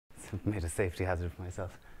made a safety hazard for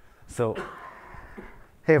myself. So,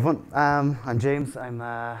 hey everyone, I'm James. I'm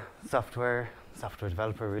a software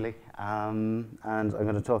developer really, and I'm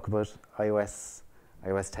going to talk about iOS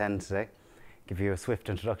 10 today. Give you a swift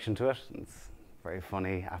introduction to it. It's a very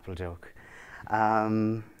funny Apple joke.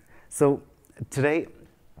 So today,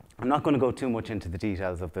 I'm not going to go too much into the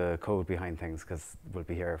details of the code behind things because we'll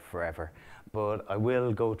be here forever. But I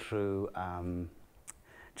will go through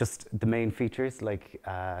just the main features, like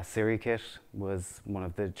SiriKit was one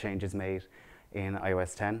of the changes made in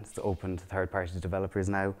iOS 10. It's open to third-party developers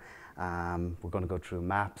now. We're going to go through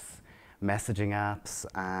maps, messaging apps,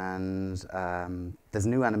 and there's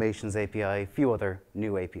new animations API, a few other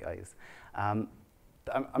new APIs. I'm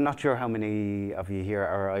not sure how many of you here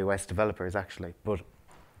are iOS developers actually, but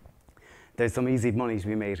there's some easy money to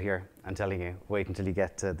be made here, I'm telling you. Wait until you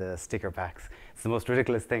get to the sticker packs. It's the most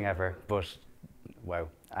ridiculous thing ever, but wow,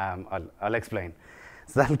 I'll explain.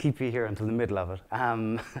 So that'll keep you here until the middle of it.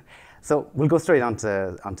 So we'll go straight onto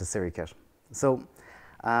SiriKit. So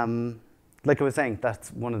like I was saying,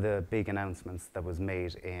 that's one of the big announcements that was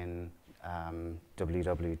made in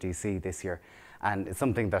WWDC this year. And it's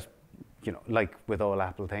something that, you know, like with all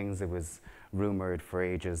Apple things, it was rumored for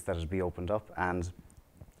ages that it'd be opened up, and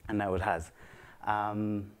now it has.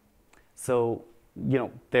 So, you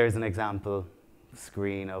know, there's an example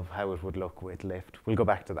screen of how it would look with Lyft. We'll go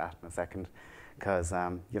back to that in a second, because,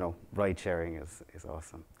 you know, ride sharing is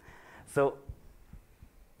awesome. So,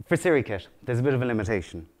 for SiriKit, there's a bit of a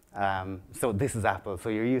limitation. So this is Apple, so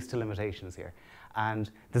you're used to limitations here.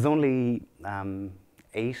 And there's only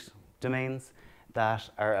 8 domains that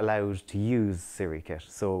are allowed to use SiriKit.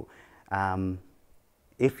 So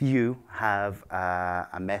if you have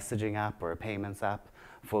a messaging app or a payments app,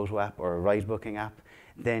 photo app, or a ride booking app,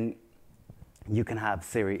 then you can have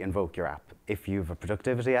Siri invoke your app. If you have a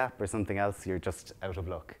productivity app or something else, you're just out of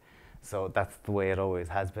luck. So that's the way it always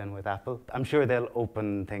has been with Apple. I'm sure they'll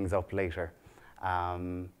open things up later.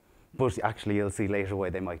 But actually, you'll see later why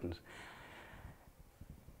they mightn't.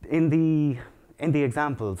 In the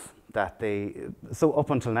examples that so up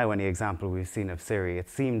until now, any example we've seen of Siri, it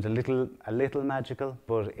seemed a little magical,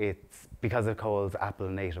 but it's because it calls Apple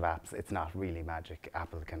native apps, it's not really magic.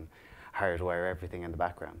 Apple can hardwire everything in the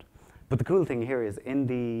background. But the cool thing here is in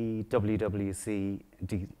the WWDC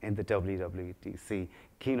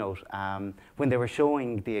keynote, when they were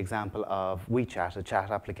showing the example of WeChat, a chat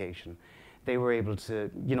application, they were able to,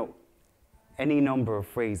 you know, any number of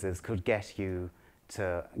phrases could get you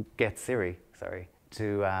to get Siri,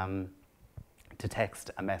 to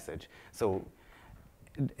text a message. So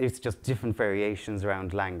it's just different variations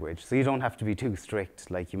around language. So you don't have to be too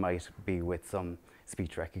strict like you might be with some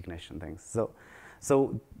speech recognition things. So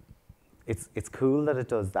it's cool that it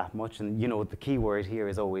does that much. And you know, the key word here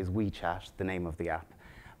is always WeChat, the name of the app.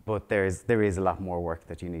 But there is a lot more work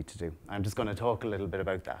that you need to do. I'm just going to talk a little bit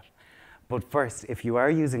about that. But first, if you are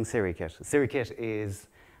using SiriKit, SiriKit is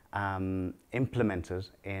implemented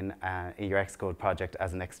in your Xcode project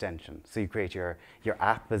as an extension. So you create your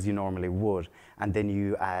app as you normally would, and then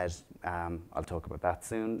you add, I'll talk about that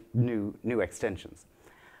soon, new extensions.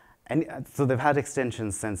 And so they've had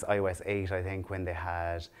extensions since iOS 8, I think, when they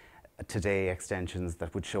had Today extensions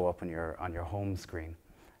that would show up on your home screen.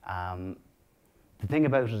 The thing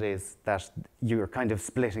about it is that you're kind of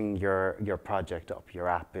splitting your project up. Your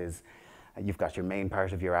app is, you've got your main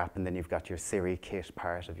part of your app, and then you've got your SiriKit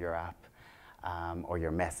part of your app, or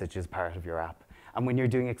your messages part of your app. And when you're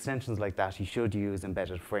doing extensions like that, you should use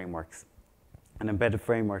embedded frameworks. And embedded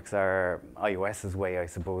frameworks are iOS's way, I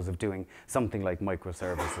suppose, of doing something like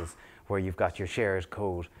microservices, where you've got your shared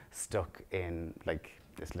code stuck in like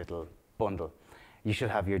this little bundle. You should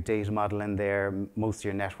have your data model in there, most of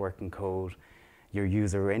your networking code, your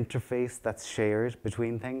user interface that's shared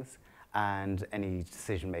between things, and any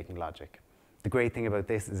decision-making logic. The great thing about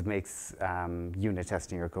this is it makes unit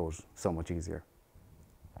testing your code so much easier.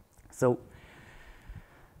 So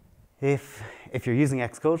if you're using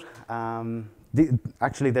Xcode,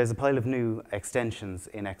 actually there's a pile of new extensions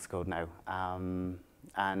in Xcode now.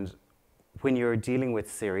 And when you're dealing with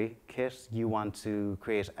SiriKit, you want to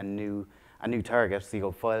create a new target. So you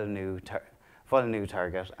go file new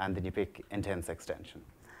target, and then you pick intense extension.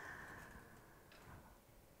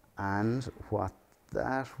 And what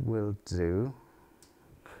that will do,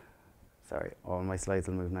 sorry, all my slides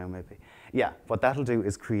will move now maybe. Yeah, what that'll do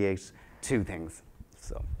is create 2 things.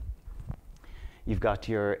 So you've got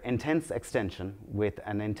your intense extension with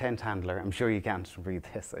an intent handler. I'm sure you can't read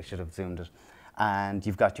this, I should have zoomed it. And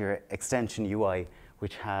you've got your extension UI,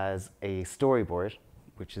 which has a storyboard,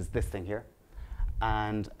 which is this thing here,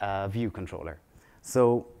 and a view controller.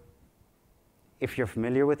 So if you're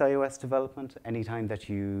familiar with iOS development, anytime that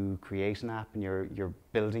you create an app and you're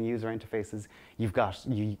building user interfaces, you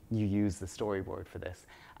use the storyboard for this.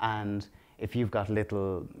 And if you've got a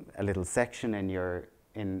little section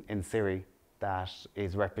in Siri that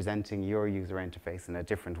is representing your user interface in a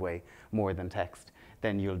different way, more than text,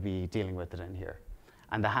 then you'll be dealing with it in here.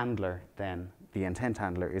 And the handler then, the intent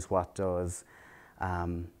handler, is what does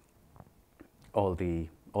all the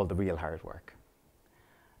real hard work.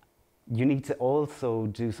 You need to also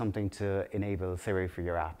do something to enable Siri for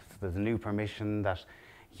your app. So there's a new permission that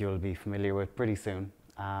you'll be familiar with pretty soon,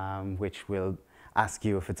 which will ask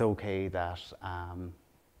you if it's okay that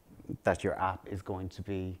that your app is going to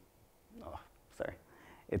be. Oh, sorry,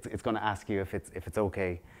 it's going to ask you if it's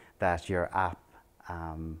okay that your app,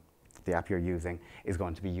 the app you're using, is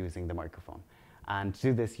going to be using the microphone. And to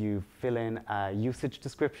do this, you fill in a usage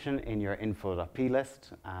description in your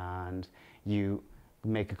info.plist, and you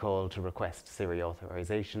make a call to request Siri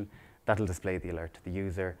authorization. That'll display the alert to the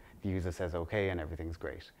user. The user says okay, and everything's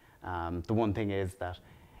great. The one thing is that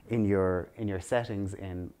in your settings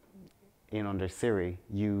in under Siri,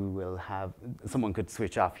 you will have someone could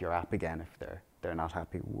switch off your app again if they're not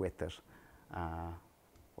happy with it.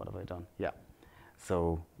 What have I done? Yeah.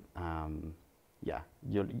 So yeah,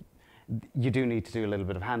 you do need to do a little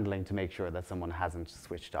bit of handling to make sure that someone hasn't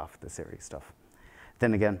switched off the Siri stuff.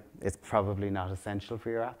 Then again, it's probably not essential for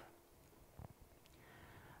your app.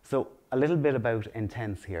 So a little bit about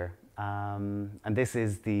intents here. And this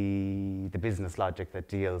is the business logic that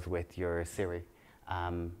deals with your Siri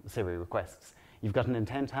requests. You've got an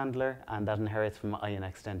intent handler, and that inherits from IN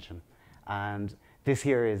extension. And this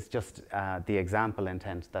here is just the example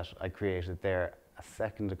intent that I created there a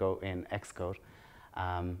second ago in Xcode,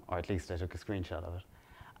 or at least I took a screenshot of it.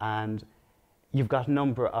 And you've got a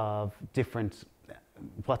number of different,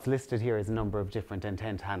 what's listed here is a number of different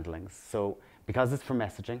intent handlings. So because it's for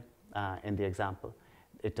messaging in the example,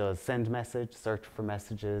 it does send message, search for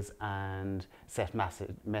messages, and set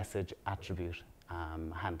message attribute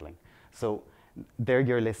handling. So they're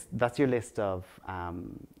your list. That's your list of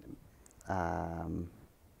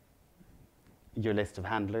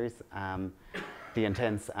handlers, the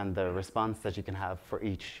intents and the response that you can have for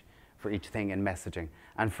each thing in messaging.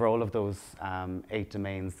 And for all of those 8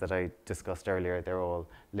 domains that I discussed earlier, they're all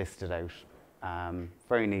listed out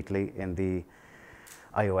very neatly in the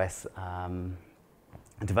iOS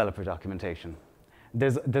developer documentation.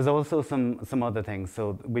 There's also some other things.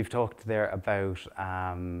 So we've talked there about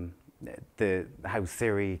how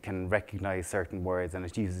Siri can recognize certain words, and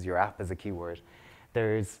it uses your app as a keyword.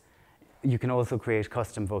 You can also create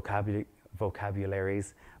custom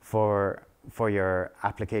vocabularies for your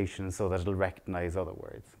application so that it'll recognize other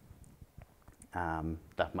words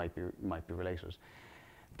that might be related.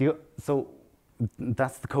 So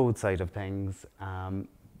that's the code side of things.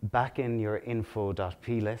 Back in your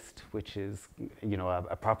info.plist, which is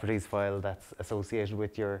a properties file that's associated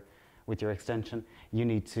with your extension, you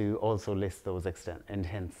need to also list those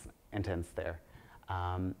intents there.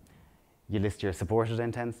 You list your supported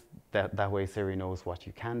intents. That way Siri knows what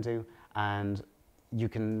you can do, and you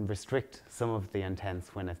can restrict some of the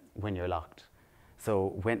intents when you're locked.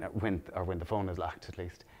 So when the phone is locked, at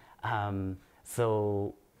least.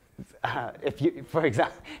 If you, for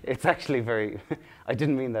example, it's actually very, I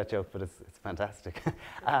didn't mean that joke, but it's fantastic.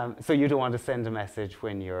 So you don't want to send a message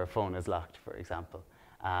when your phone is locked, for example.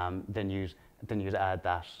 Then you'd add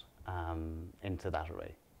that into that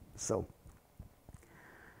array. So,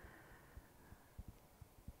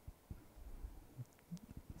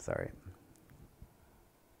 sorry.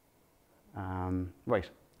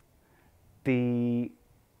 Right. The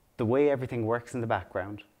way everything works in the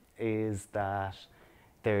background is that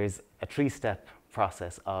there's a 3-step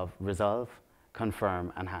process of resolve,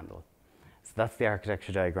 confirm, and handle. So that's the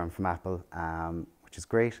architecture diagram from Apple, which is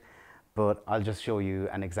great. But I'll just show you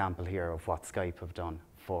an example here of what Skype have done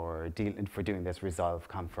for doing this resolve,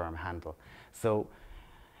 confirm, handle. So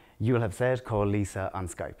you'll have said, call Lisa on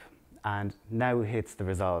Skype. And now hits the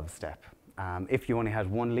resolve step. If you only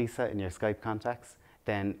had one Lisa in your Skype contacts,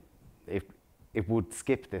 then it would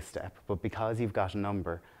skip this step. But because you've got a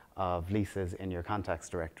number of Lisas in your contacts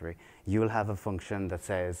directory, you'll have a function that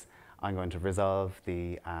says, I'm going to resolve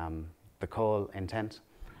the call intent,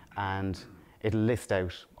 and it'll list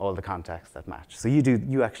out all the contacts that match. So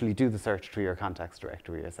you actually do the search through your contacts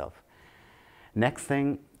directory yourself. Next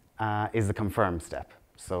thing is the confirm step.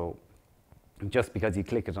 So just because you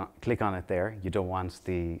click on it there, you don't want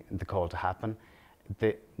the call to happen.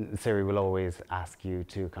 Siri will always ask you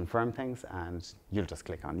to confirm things, and you'll just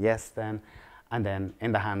click on yes then. And then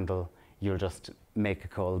in the handle, you'll just make a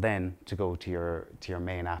call then to go to your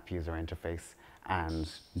main app user interface and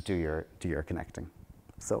do your connecting.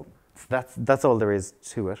 So that's all there is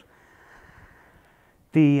to it.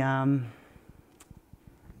 The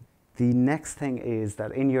next thing is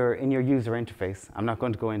that in your user interface, I'm not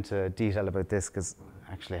going to go into detail about this because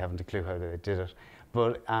I actually haven't a clue how they did it.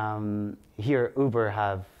 But here, Uber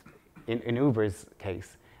have, in Uber's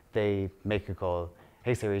case, they make a call,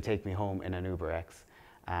 hey Siri, take me home in an Uber X.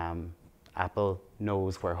 Apple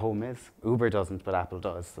knows where home is. Uber doesn't, but Apple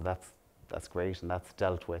does, so that's great, and that's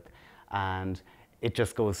dealt with. And it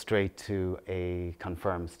just goes straight to a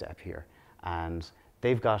confirm step here. And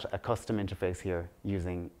they've got a custom interface here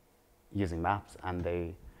using maps, and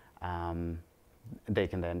they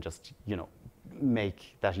can then just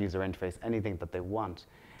make that user interface anything that they want,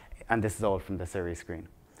 and this is all from the Siri screen.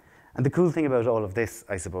 And the cool thing about all of this,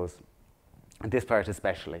 I suppose, and this part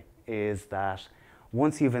especially, is that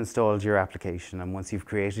once you've installed your application and once you've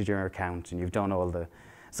created your account and you've done all the,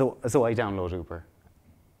 so I download Uber,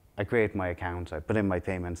 I create my account, I put in my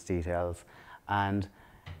payments details, and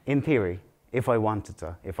in theory, if I wanted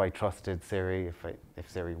to, if I trusted Siri, if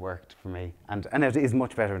Siri worked for me, and it is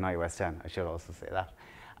much better in iOS 10, I should also say that,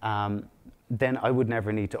 then I would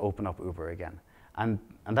never need to open up Uber again. And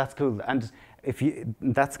that's cool. And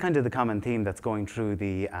that's kind of the common theme that's going through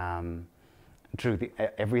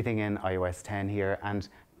everything in iOS 10 here, and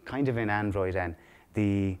kind of in Android N.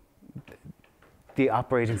 The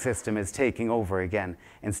operating system is taking over again,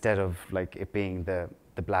 instead of like it being the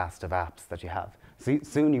blast of apps that you have. So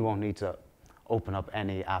soon you won't need to open up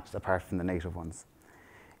any apps apart from the native ones.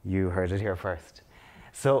 You heard it here first.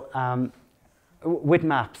 So with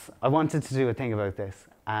maps, I wanted to do a thing about this,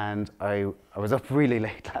 and I was up really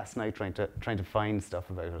late last night trying to find stuff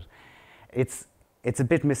about it. It's a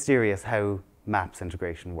bit mysterious how maps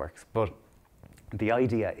integration works, but the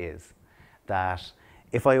idea is that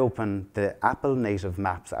if I open the Apple native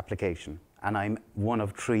Maps application, and I'm one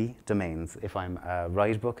of 3 domains, if I'm a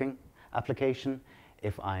ride booking application,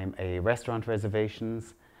 if I'm a restaurant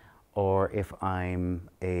reservations, or if I'm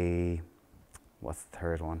a, what's the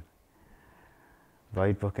third one?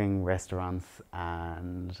 Ride booking, restaurants,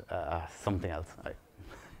 and something else.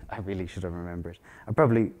 I really should have remembered. I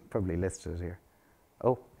probably listed it here.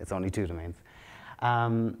 Oh, it's only 2 domains.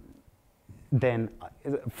 Then,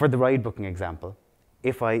 for the ride booking example,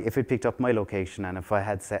 if it picked up my location and if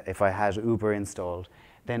I had Uber installed,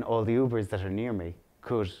 then all the Ubers that are near me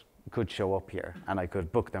could show up here, and I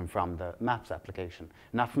could book them from the Maps application,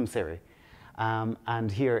 not from Siri.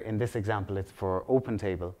 And here in this example, it's for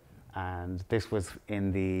OpenTable, and this was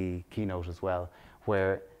in the keynote as well,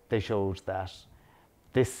 where they showed that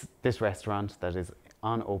this restaurant that is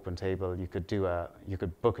on OpenTable, you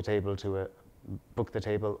could book the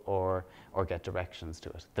table or get directions to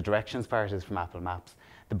it. The directions part is from Apple Maps.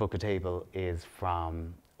 The book a table is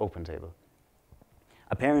from OpenTable.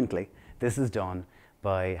 Apparently, this is done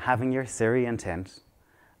by having your Siri intent,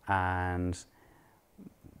 and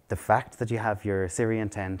the fact that you have your Siri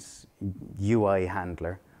intent UI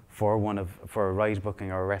handler for a ride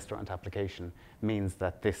booking or a restaurant application means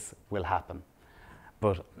that this will happen.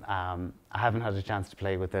 But I haven't had a chance to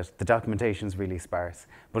play with it. The documentation's really sparse,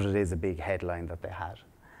 but it is a big headline that they had.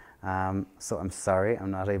 So I'm sorry, I'm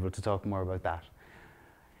not able to talk more about that.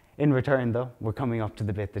 In return, though, we're coming up to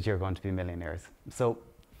the bit that you're going to be millionaires. So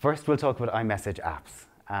first, we'll talk about iMessage apps.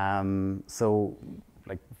 So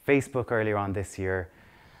like Facebook earlier on this year,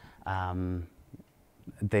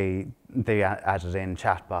 they added in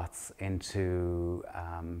chatbots into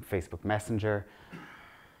Facebook Messenger.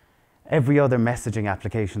 Every other messaging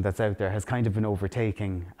application that's out there has kind of been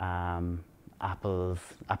overtaking Apple's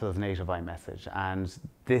native iMessage, and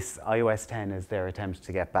this iOS 10 is their attempt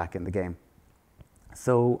to get back in the game.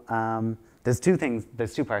 So there's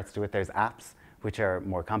 2 parts to it. There's apps, which are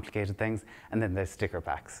more complicated things, and then there's sticker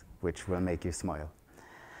packs, which will make you smile.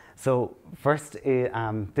 So first,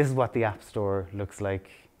 this is what the App Store looks like,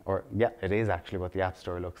 or yeah, it is actually what the App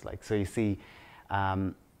Store looks like. So you see,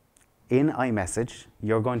 in iMessage,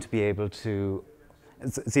 you're going to be able to,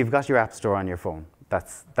 so you've got your App Store on your phone.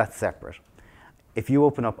 That's separate. If you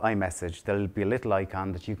open up iMessage, there'll be a little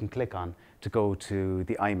icon that you can click on to go to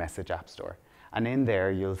the iMessage App Store. And in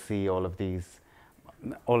there, you'll see all of these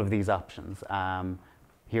options.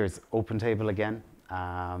 Here's OpenTable again.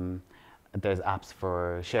 There's apps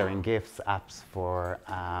for sharing GIFs, apps for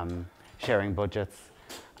sharing budgets,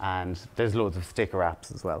 and there's loads of sticker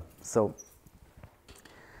apps as well. So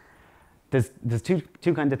there's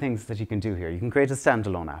two kind of things that you can do here. You can create a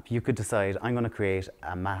standalone app. You could decide, I'm going to create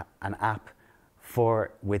an app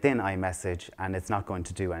for within iMessage, and it's not going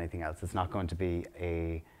to do anything else. It's not going to be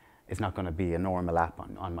a normal app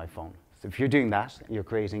on my phone. So if you're doing that, you're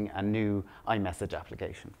creating a new iMessage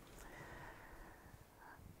application.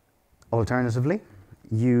 Alternatively,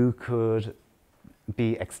 you could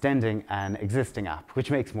be extending an existing app,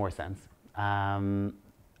 which makes more sense. And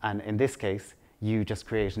in this case, you just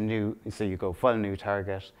create a new, so you go File, New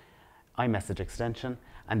Target, iMessage extension,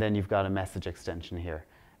 and then you've got a message extension here.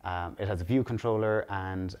 It has a view controller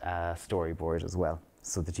and a storyboard as well,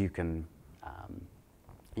 so that you can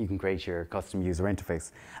create your custom user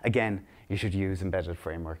interface. Again, you should use embedded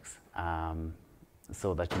frameworks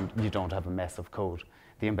so that you don't have a mess of code.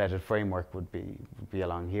 The embedded framework would be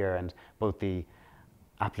along here, and both the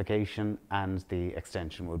application and the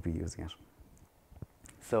extension would be using it.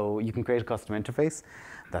 So you can create a custom interface.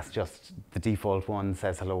 That's just the default one,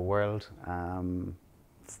 says hello world.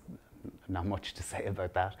 Not much to say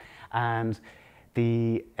about that. And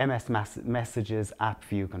the Messages app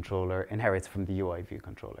view controller inherits from the UI view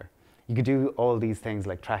controller. You could do all these things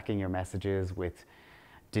like tracking your messages with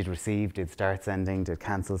did receive, did start sending, did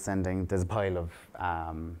cancel sending. There's a pile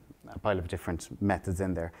of different methods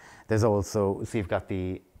in there. There's also, so you've got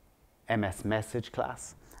the MS message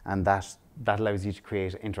class, and that allows you to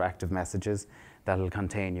create interactive messages that'll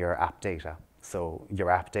contain your app data. So your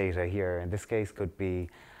app data here in this case could be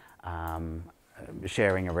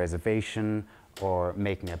sharing a reservation or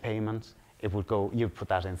making a payment. It would go, you put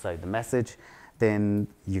that inside the message. Then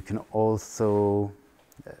you can also,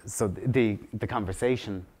 so the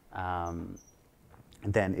conversation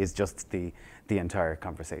then is just the entire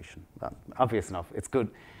conversation. Obvious enough. It's good,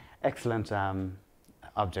 excellent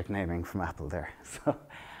object naming from Apple there. So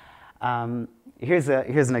here's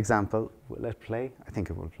an example. Will it play? I think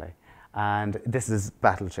it will play. And this is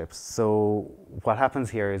battle ships. So what happens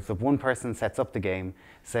here is that one person sets up the game,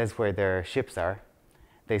 says where their ships are,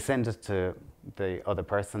 they send it to the other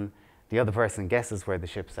person guesses where the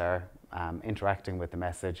ships are, interacting with the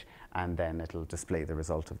message, and then it'll display the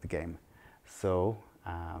result of the game. So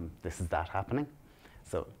this is that happening.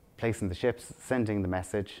 So placing the ships, sending the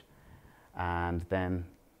message, and then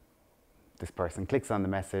this person clicks on the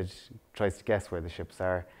message, tries to guess where the ships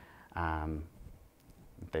are.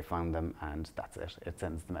 They found them, and that's it. It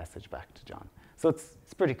sends the message back to John. So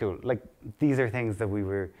it's pretty cool. Like, these are things that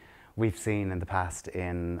we've seen in the past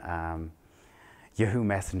in Yahoo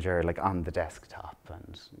Messenger, like on the desktop,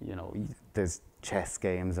 and you know, there's chess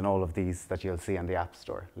games and all of these that you'll see on the App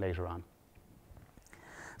Store later on.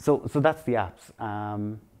 So that's the apps.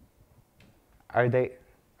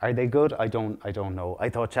 Are they good? I don't know. I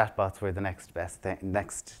thought chatbots were the next best thing,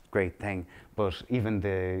 next great thing, but even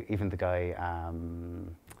the guy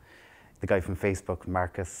from Facebook,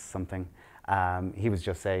 Marcus something, he was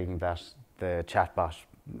just saying that the chatbot,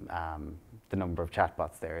 the number of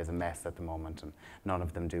chatbots there is a mess at the moment, and none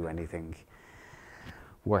of them do anything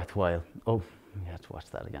worthwhile. Oh, we have to watch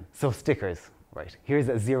that again. So stickers, right? Here's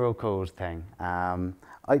a zero code thing.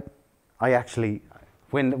 I actually,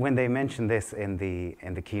 when they mentioned this in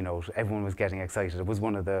the keynote, everyone was getting excited. It was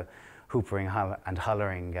one of the hoopering and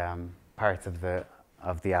hollering parts of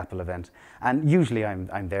the Apple event, and usually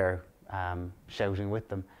I'm there shouting with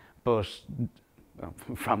them, but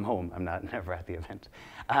from home, I'm never at the event.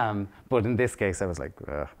 But in this case, I was like,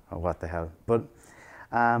 oh, what the hell? But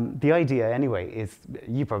the idea anyway is,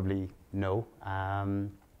 you probably know,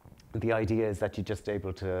 the idea is that you're just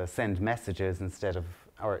able to send messages instead of,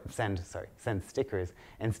 or send stickers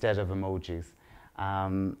instead of emojis.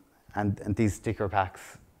 And these sticker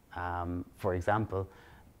packs, for example,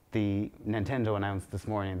 the Nintendo announced this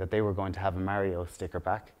morning that they were going to have a Mario sticker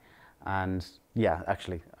pack. And yeah,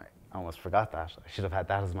 actually, I almost forgot that. I should have had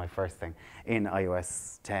that as my first thing. In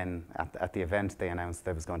iOS 10, at the event, they announced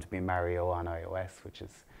there was going to be Mario on iOS, which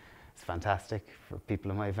is fantastic for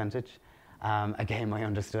people of my vintage. A game I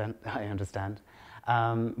understand.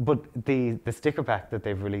 But the sticker pack that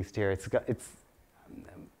they've released here,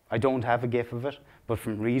 I don't have a GIF of it, but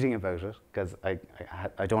from reading about it, because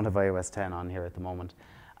I don't have iOS 10 on here at the moment,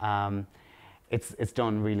 it's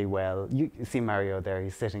done really well. You see Mario there,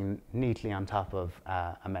 he's sitting neatly on top of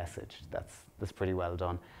a message. That's pretty well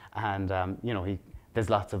done. And you know, there's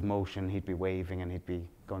lots of motion. He'd be waving and he'd be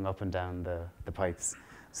going up and down the pipes.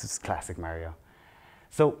 So it's classic Mario.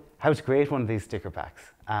 So how to create one of these sticker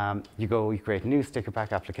packs. You create a new sticker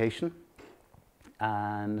pack application,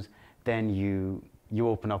 and then you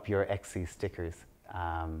open up your XC stickers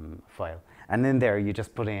file. And in there, you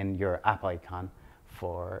just put in your app icon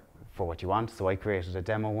for what you want. So I created a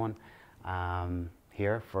demo one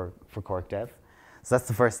here for Corkdev. So that's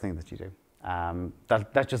the first thing that you do.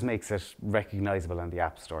 That just makes it recognizable in the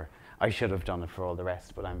App Store. I should have done it for all the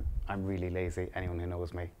rest, but I'm really lazy. Anyone who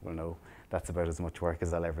knows me will know that's about as much work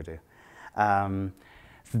as I'll ever do.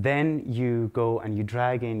 So then you go and you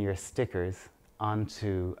drag in your stickers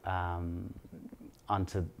onto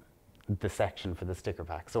onto the section for the sticker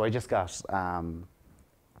pack. So I just got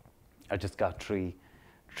three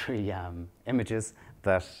images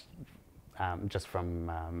that just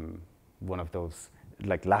from one of those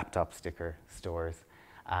like laptop sticker stores.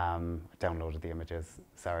 Downloaded the images.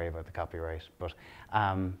 Sorry about the copyright, but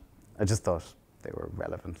I just thought they were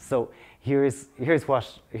relevant. So here's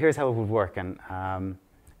how it would work. And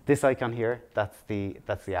this icon here, that's the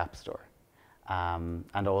App Store, and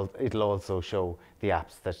it'll also show the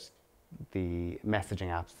apps the messaging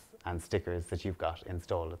apps and stickers that you've got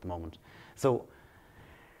installed at the moment. So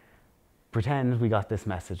pretend we got this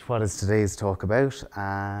message. What is today's talk about?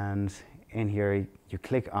 And in here, you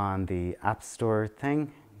click on the App Store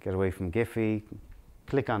thing, get away from Giphy,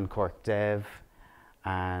 click on Corkdev,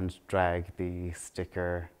 and drag the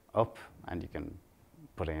sticker up, and you can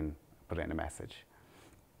put in a message,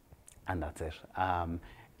 and that's it.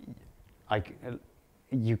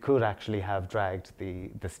 You could actually have dragged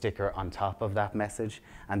the sticker on top of that message,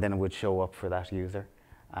 and then it would show up for that user.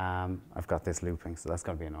 I've got this looping, so that's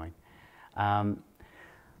going to be annoying.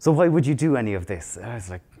 So why would you do any of this? I was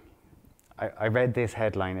like, I read this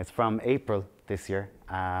headline. It's from April this year.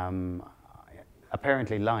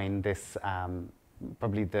 Apparently, Line, this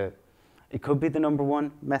it could be the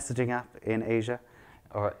 #1 messaging app in Asia,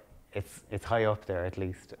 or it's high up there at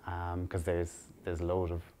least, because there's a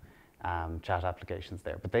load of chat applications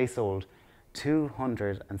there. But they sold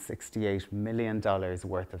 $268 million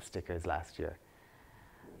worth of stickers last year.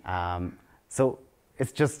 So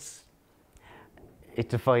it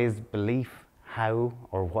defies belief how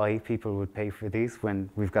or why people would pay for these when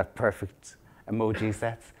we've got perfect emoji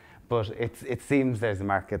sets. But it seems there's a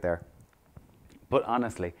market there. But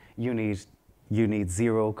honestly, you need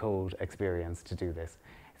zero code experience to do this.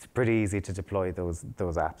 It's pretty easy to deploy those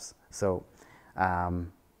apps. So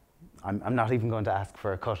I'm not even going to ask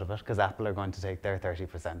for a cut of it, because Apple are going to take their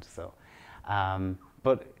 30%. So,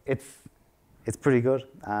 but it's pretty good.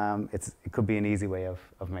 It could be an easy way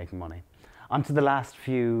of making money. Onto the last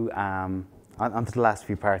few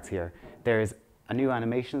parts here. There's a new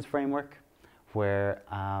animations framework, where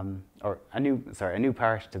a new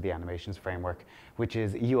part to the animations framework, which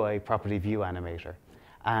is UI property view animator.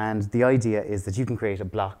 And the idea is that you can create a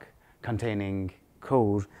block containing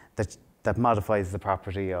code that modifies the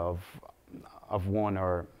property of one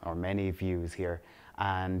or many views here,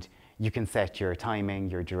 and you can set your timing,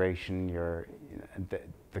 your duration,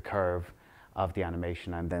 the curve of the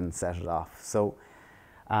animation, and then set it off. So,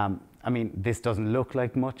 I mean, this doesn't look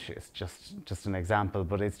like much. It's just an example,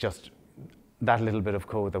 but it's just that little bit of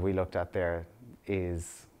code that we looked at there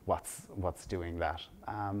is what's doing that.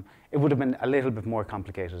 It would have been a little bit more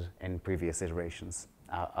complicated in previous iterations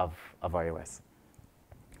of iOS.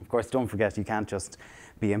 Of course, don't forget, you can't just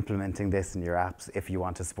be implementing this in your apps if you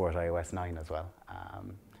want to support iOS 9 as well.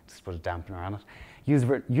 Just put a dampener on it.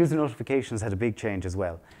 User notifications had a big change as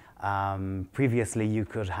well. Previously, you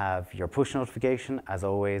could have your push notification, as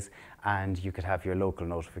always, and you could have your local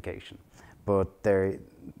notification. But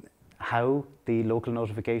how the local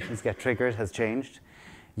notifications get triggered has changed.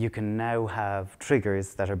 You can now have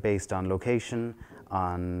triggers that are based on location,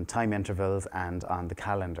 on time intervals, and on the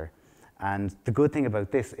calendar. And the good thing about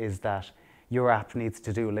this is that your app needs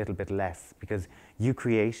to do a little bit less, because you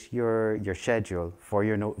create your schedule for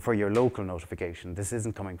your local notification. This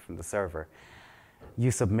isn't coming from the server. You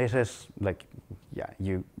submit it,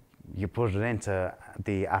 you put it into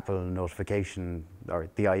the Apple notification, or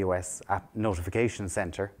the iOS app notification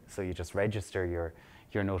center. So you just register your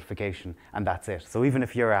notification, and that's it. So even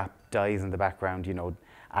if your app dies in the background,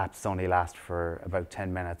 apps only last for about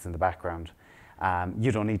 10 minutes in the background.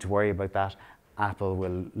 You don't need to worry about that. Apple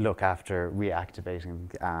will look after reactivating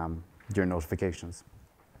your notifications.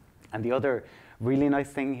 And the other really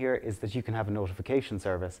nice thing here is that you can have a notification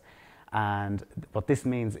service. And what this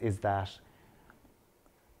means is that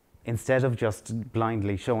instead of just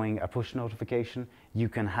blindly showing a push notification, you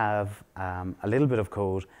can have a little bit of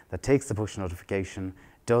code that takes the push notification,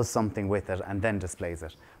 does something with it, and then displays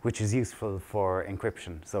it, which is useful for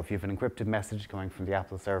encryption. So if you have an encrypted message coming from the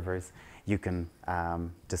Apple servers, you can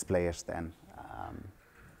display it then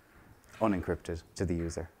unencrypted to the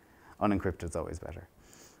user. Unencrypted is always better.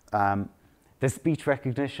 The speech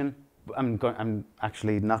recognition, I'm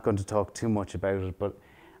actually not going to talk too much about it, but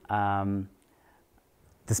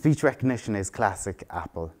the speech recognition is classic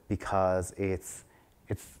Apple because it's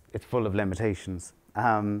full of limitations.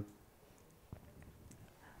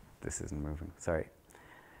 This isn't moving, sorry.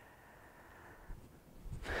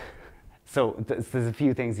 So there's a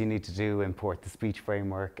few things you need to do: import the speech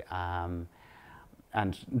framework,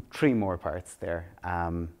 and 3 more parts there,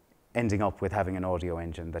 ending up with having an audio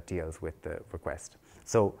engine that deals with the request.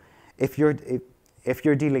 So if you're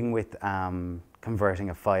dealing with converting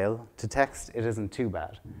a file to text, it isn't too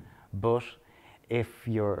bad. But if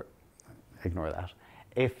you're, ignore that.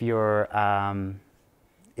 If you're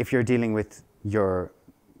dealing with your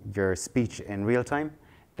speech in real time,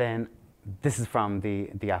 then this is from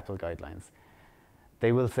the Apple guidelines.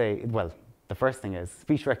 They will say, well, the first thing is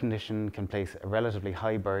speech recognition can place a relatively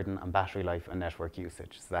high burden on battery life and network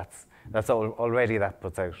usage. So already that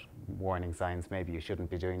puts out warning signs. Maybe you shouldn't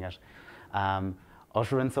be doing it.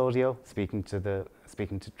 Utterance audio, speaking through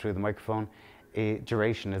the microphone,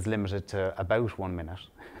 duration is limited to about 1 minute.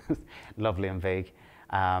 Lovely and vague,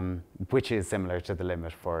 which is similar to the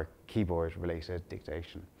limit for keyboard-related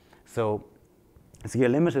dictation. So you're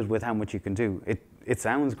limited with how much you can do. It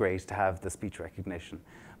sounds great to have the speech recognition,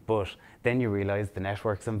 but then you realize the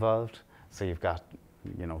network's involved. So you've got,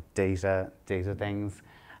 data things.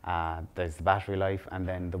 There's the battery life, and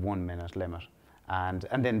then the 1 minute limit,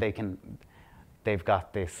 and then they've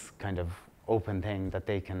got this kind of open thing that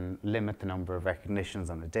they can limit the number of recognitions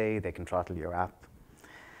on a day. They can throttle your app.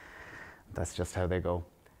 That's just how they go.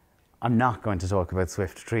 I'm not going to talk about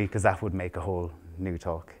Swift 3 because that would make a whole new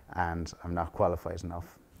talk, and I'm not qualified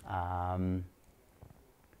enough.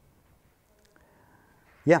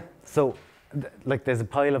 Yeah, so there's a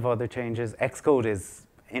pile of other changes. Xcode is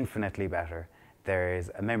infinitely better. There's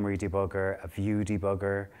a memory debugger, a view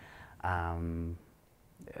debugger. The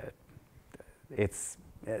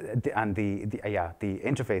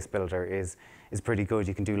interface builder is pretty good.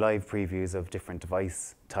 You can do live previews of different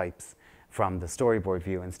device types from the storyboard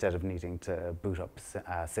view instead of needing to boot up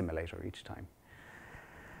simulator each time.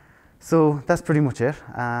 So that's pretty much it.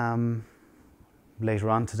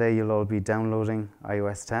 Later on today, you'll all be downloading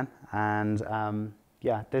iOS 10, and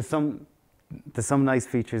yeah, there's some nice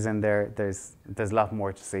features in there. There's a lot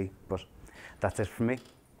more to see, but that's it from me.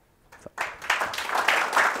 So.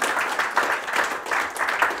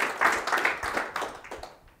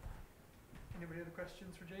 Anybody other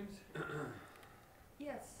questions for James?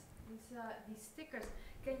 Yes, these stickers.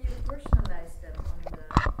 Can you personalize them on the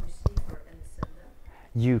receiver and sender?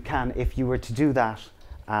 You can. If you were to do that,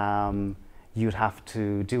 you'd have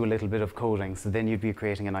to do a little bit of coding. So then you'd be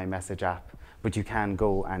creating an iMessage app, but you can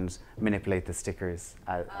go and manipulate the stickers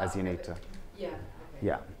as you need to. Yeah. Okay.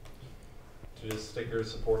 Yeah. Do the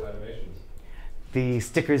stickers support animations? The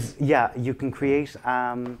stickers, yeah, you can create.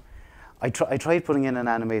 I tried putting in an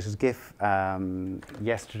animated GIF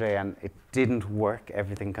yesterday, and it didn't work.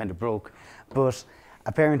 Everything kind of broke. But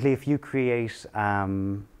apparently, if you create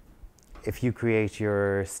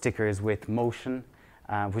your stickers with motion,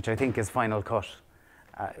 which I think is Final Cut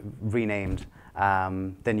renamed,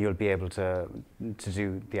 then you'll be able to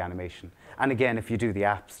do the animation. And again, if you do the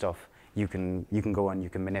app stuff, you can go and you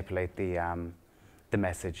can manipulate the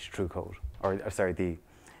message through code, or sorry, the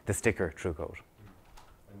sticker through code.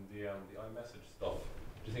 And the iMessage stuff,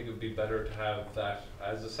 do you think it would be better to have that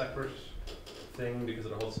as a separate thing because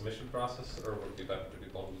of the whole submission process, or would it be better to be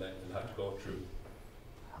bundled in and have to go through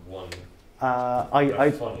one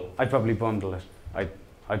funnel? I'd probably bundle it.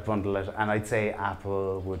 I'd bundle it, and I'd say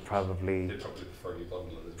Apple would probably. They'd probably prefer you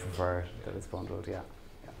bundle it as well. Prefer that it's bundled, yeah.